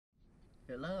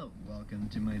Hello, welcome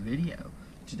to my video.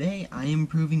 Today I am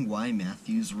proving why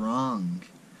Matthew's wrong.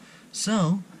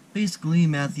 So, basically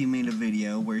Matthew made a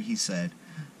video where he said,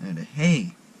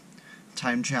 hey,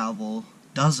 time travel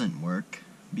doesn't work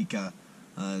because,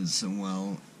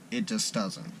 well, it just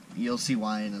doesn't. You'll see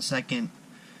why in a second,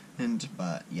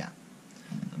 but yeah.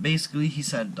 Basically he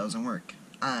said it doesn't work.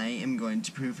 I am going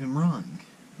to prove him wrong.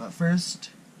 But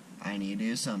first, I need to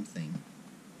do something.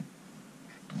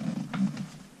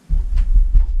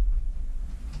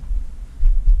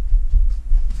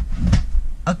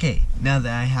 Okay, now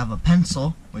that I have a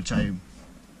pencil, which I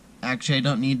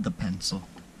don't need the pencil.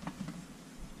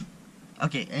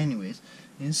 Okay, anyways,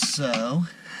 so,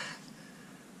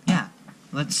 yeah,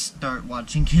 let's start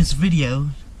watching his video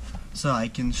so I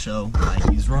can show why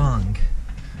he's wrong.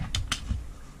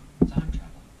 Time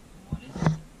travel. What is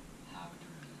it? How do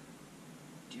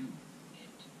we do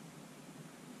it?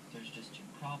 There's just two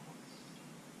problems.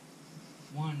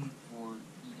 One for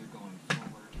either going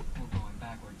forward or going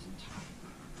backwards in time.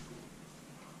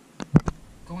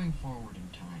 Going forward in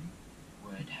time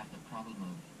would have the problem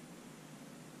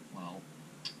of, well,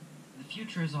 the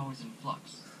future is always in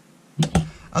flux.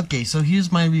 Okay, so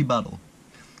here's my rebuttal.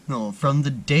 No, from the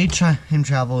day time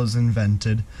travel was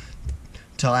invented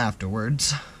till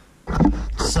afterwards.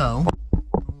 So,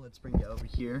 let's bring it over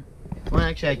here. Well,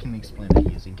 actually, I can explain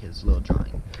it using his little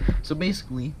drawing. So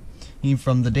basically,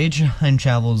 from the day time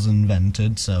travel was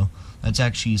invented, so let's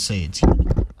actually say it's here.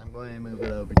 I'm going to move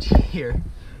it over to here.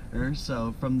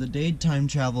 So, from the day time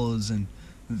travel is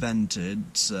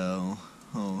invented, so,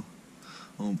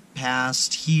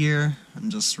 past here, I'm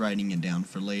just writing it down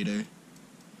for later.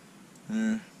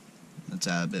 Let's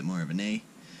add a bit more of an A,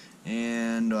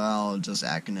 and I'll just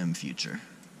acronym future.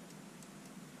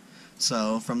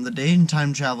 So, from the day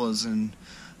time travel is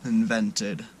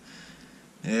invented,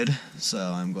 so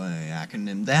I'm going to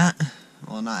acronym that,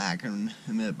 well, not acronym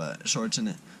it, but shorten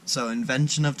it. So,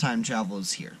 invention of time travel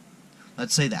is here.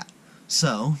 Let's say that.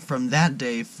 So, from that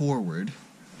day forward,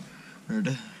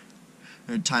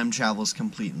 time travel is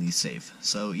completely safe.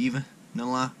 So, even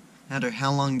no matter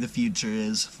how long the future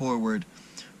is forward,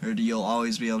 you'll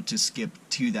always be able to skip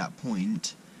to that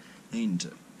point,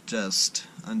 and just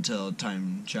until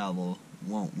time travel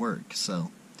won't work.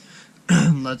 So,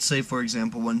 let's say, for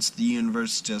example, once the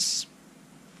universe just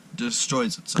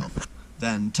destroys itself,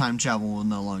 then time travel will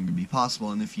no longer be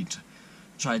possible, and if you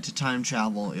try to time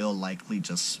travel, it'll likely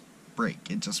just break.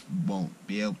 It just won't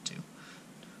be able to.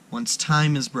 Once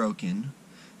time is broken,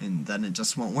 and then it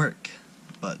just won't work.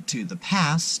 But to the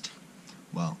past,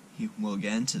 well, we'll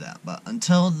get into that. But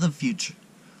until the future,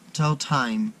 until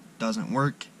time doesn't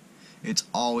work, it's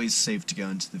always safe to go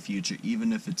into the future,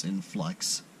 even if it's in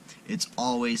flux. It's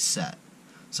always set.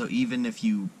 So even if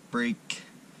you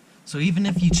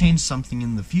change something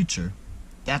in the future,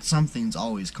 that something's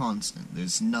always constant.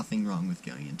 There's nothing wrong with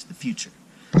going into the future.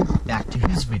 Back to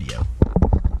his video.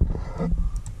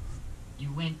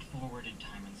 You went forward in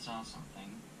time and saw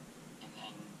something, and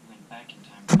then went back in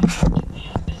time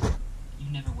and then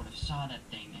you never would have saw that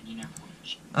thing, and you never would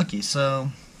have. Okay, so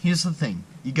here's the thing.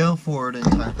 You go forward in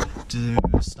time to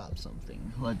stop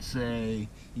something. Let's say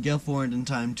you go forward in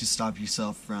time to stop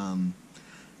yourself from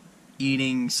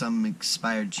eating some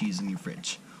expired cheese in your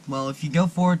fridge. Well, if you go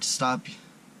forward to stop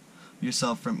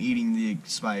yourself from eating the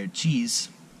expired cheese,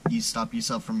 you stop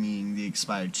yourself from eating the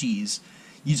expired cheese,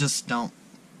 you just don't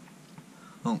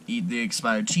eat the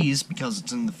expired cheese because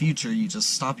it's in the future. You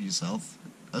just stop yourself,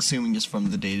 assuming it's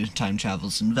from the day time travel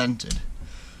is invented.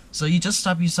 So you just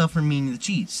stop yourself from eating the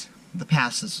cheese. The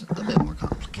past is a bit more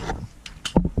complicated.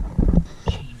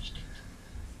 Changed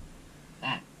it.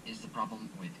 That is the problem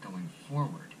with going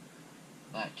forward.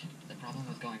 But the problem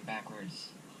with going backwards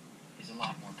is a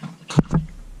lot more complicated.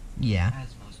 Yeah.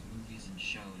 As most movies and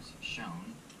shows have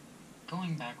shown,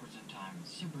 going backwards in time is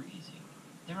super easy.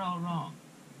 They're all wrong.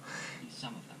 At least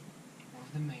some of them. One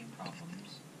of the main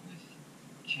problems with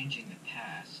changing the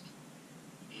past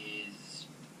is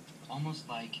almost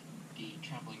like the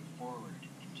traveling forward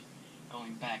and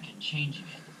going back and changing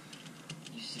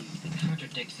it. You see, it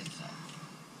contradicts itself.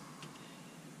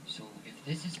 So if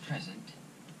this is present,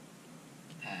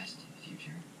 past,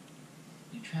 future,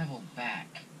 you travel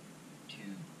back to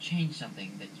change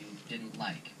something that you didn't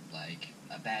like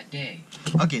a bad day.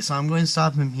 Okay, so I'm going to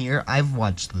stop him here. I've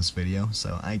watched this video,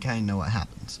 so I kind of know what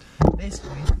happens.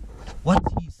 Basically, what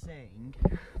he's saying,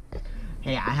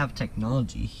 hey, I have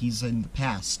technology. He's in the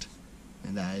past,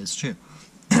 and that is true.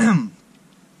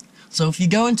 So if you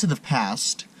go into the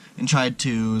past and try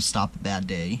to stop a bad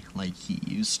day, like he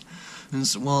used,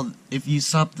 well, if you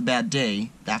stop the bad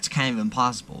day, that's kind of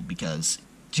impossible, because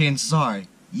chances are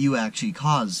you actually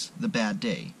caused the bad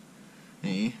day.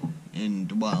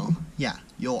 And, well, yeah,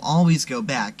 you'll always go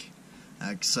back.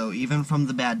 So even from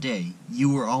the bad day,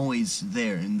 you were always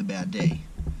there in the bad day.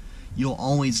 You'll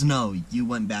always know you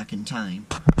went back in time.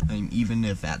 And even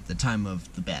if at the time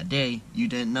of the bad day, you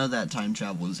didn't know that time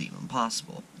travel was even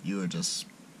possible. You were just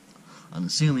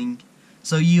unassuming.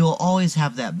 So you'll always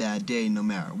have that bad day no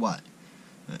matter what.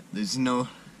 There's no,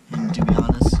 and to be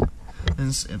honest,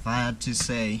 if I had to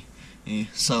say,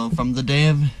 so from the day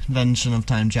of invention of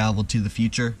time travel to the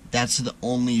future, that's the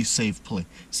only safe place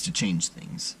to change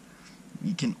things.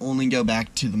 You can only go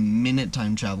back to the minute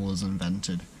time travel was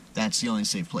invented. That's the only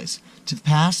safe place. To the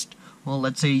past, well,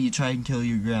 let's say you try and kill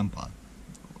your grandpa.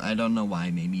 I don't know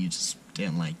why, maybe you just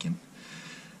didn't like him.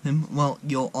 Well,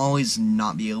 you'll always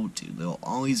not be able to. There'll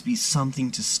always be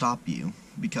something to stop you,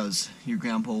 because your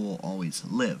grandpa will always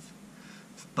live.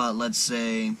 But let's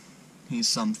say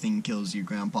something kills your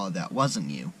grandpa that wasn't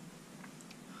you.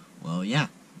 Well, yeah.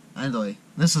 Either way,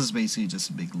 this is basically just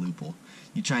a big loophole.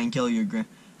 You try and kill your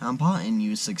grandpa and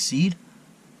you succeed,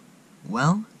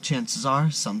 well, chances are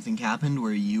something happened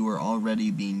where you were already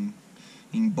being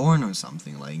born or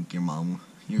something, like your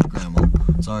grandma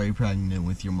was already pregnant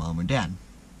with your mom or dad.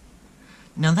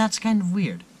 Now that's kind of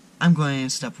weird. I'm going to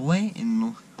step away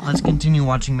and let's continue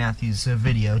watching Matthew's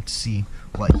video to see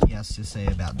what he has to say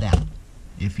about that,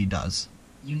 if he does.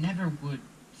 You never would,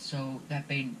 so that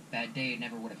bad day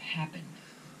never would have happened,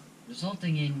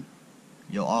 resulting in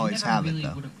you'll always have really it,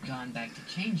 though. Would have gone back to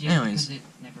change it. Anyways, because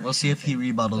it never we'll see if he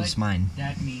happened. rebuttals mine.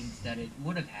 That means that it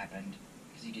would have happened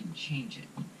because he didn't change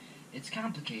it. It's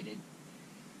complicated,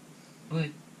 but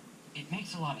it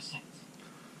makes a lot of sense.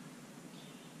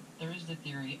 There is the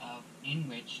theory of in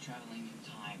which traveling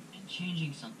in time and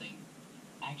changing something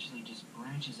actually just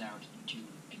branches out into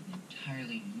an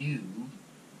entirely new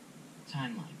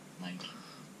timeline. Like,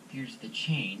 here's the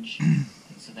change, and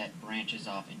so that branches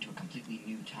off into a completely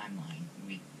new timeline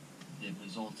with the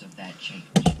results of that change.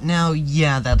 Now,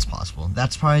 yeah, that's possible.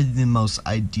 That's probably the most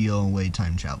ideal way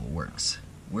time travel works.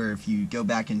 Where if you go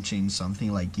back and change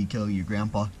something, like you kill your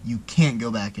grandpa, you can't go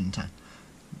back in time.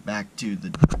 Back to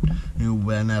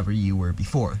whenever you were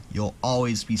before. You'll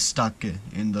always be stuck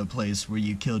in the place where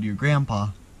you killed your grandpa,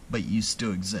 but you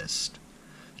still exist.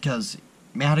 Because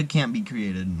matter can't be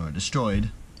created nor destroyed.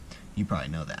 You probably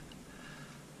know that.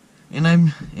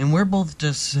 And we're both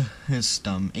just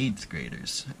 8th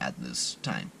graders at this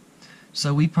time.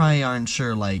 So we probably aren't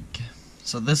sure, like,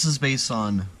 so this is based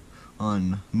on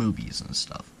movies and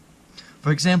stuff.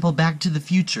 For example, Back to the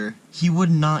Future, he would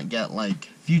not get, like,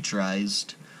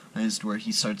 futurized where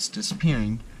he starts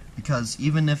disappearing, because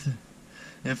even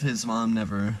if his mom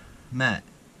never met,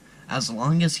 as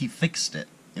long as he fixed it,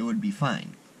 it would be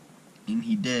fine. And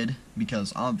he did,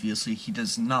 because obviously he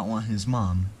does not want his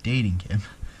mom dating him.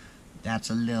 That's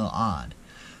a little odd.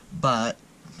 But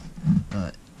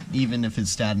even if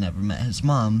his dad never met his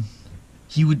mom,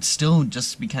 he would still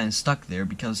just be kind of stuck there,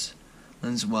 because,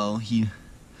 as well,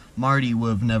 Marty would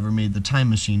have never made the time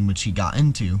machine which he got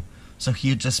into, so he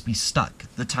would just be stuck.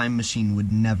 The time machine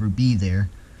would never be there,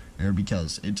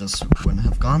 because it just wouldn't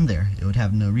have gone there. It would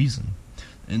have no reason.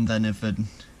 And then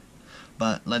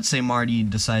but let's say Marty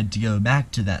decided to go back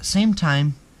to that same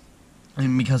time,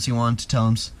 and because he wanted to tell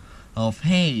himself,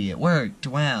 hey, it worked,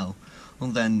 wow, well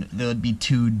then there would be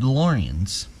 2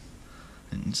 DeLoreans.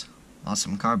 And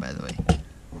awesome car, by the way.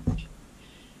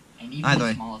 And even Either way,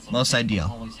 the smallest most thing will ideal.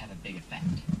 always have a big effect.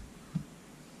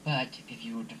 But if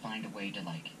you were to find a way to,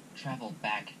 like, travel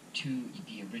back to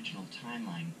the original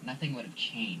timeline, nothing would have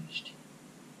changed.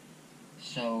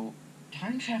 So,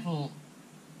 time travel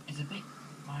is a bit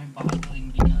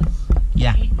mind-boggling because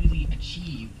Yeah. you can't really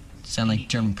achieve Sound like anything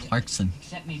Jeremy different, Clarkson.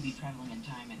 except maybe traveling in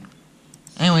time and...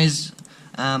 Anyways,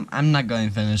 I'm not going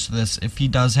to finish this. If he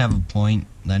does have a point,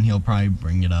 then he'll probably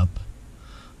bring it up.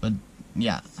 But,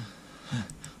 yeah.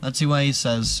 Let's see what he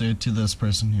says to this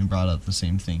person who brought up the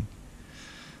same thing.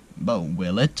 But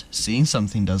will it? Seeing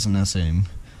something doesn't necessarily...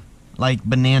 Like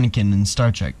Bananakin in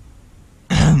Star Trek.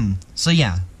 So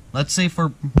yeah, let's say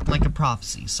for like a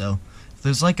prophecy. So if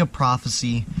there's like a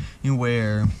prophecy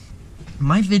where...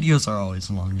 My videos are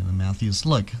always longer than Matthew's.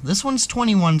 Look, this one's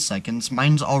 21 seconds,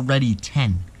 mine's already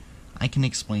 10. I can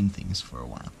explain things for a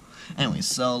while. Anyways,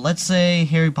 so let's say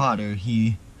Harry Potter,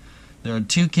 there are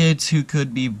 2 kids who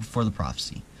could be before the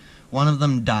prophecy. One of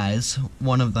them dies,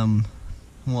 one of them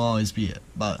will always be it.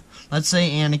 But let's say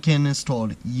Anakin is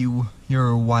told,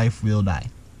 your wife will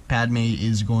die. Padme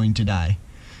is going to die.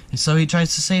 And so he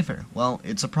tries to save her. Well,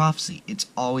 it's a prophecy. It's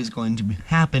always going to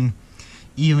happen,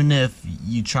 even if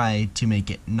you try to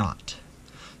make it not.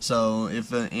 So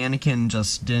if Anakin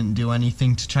just didn't do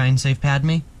anything to try and save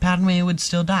Padme, Padme would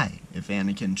still die. If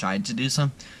Anakin tried to do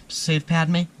something to save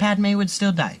Padme, Padme would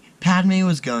still die. Padme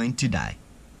was going to die.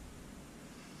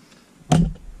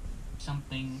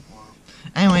 Something or...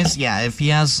 Anyways, yeah, if he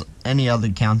has any other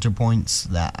counterpoints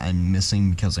that I'm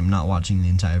missing because I'm not watching the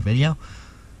entire video,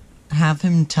 have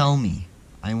him tell me.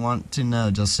 I want to know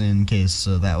just in case,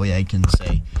 so that way I can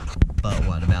say, but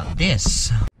what about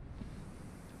this?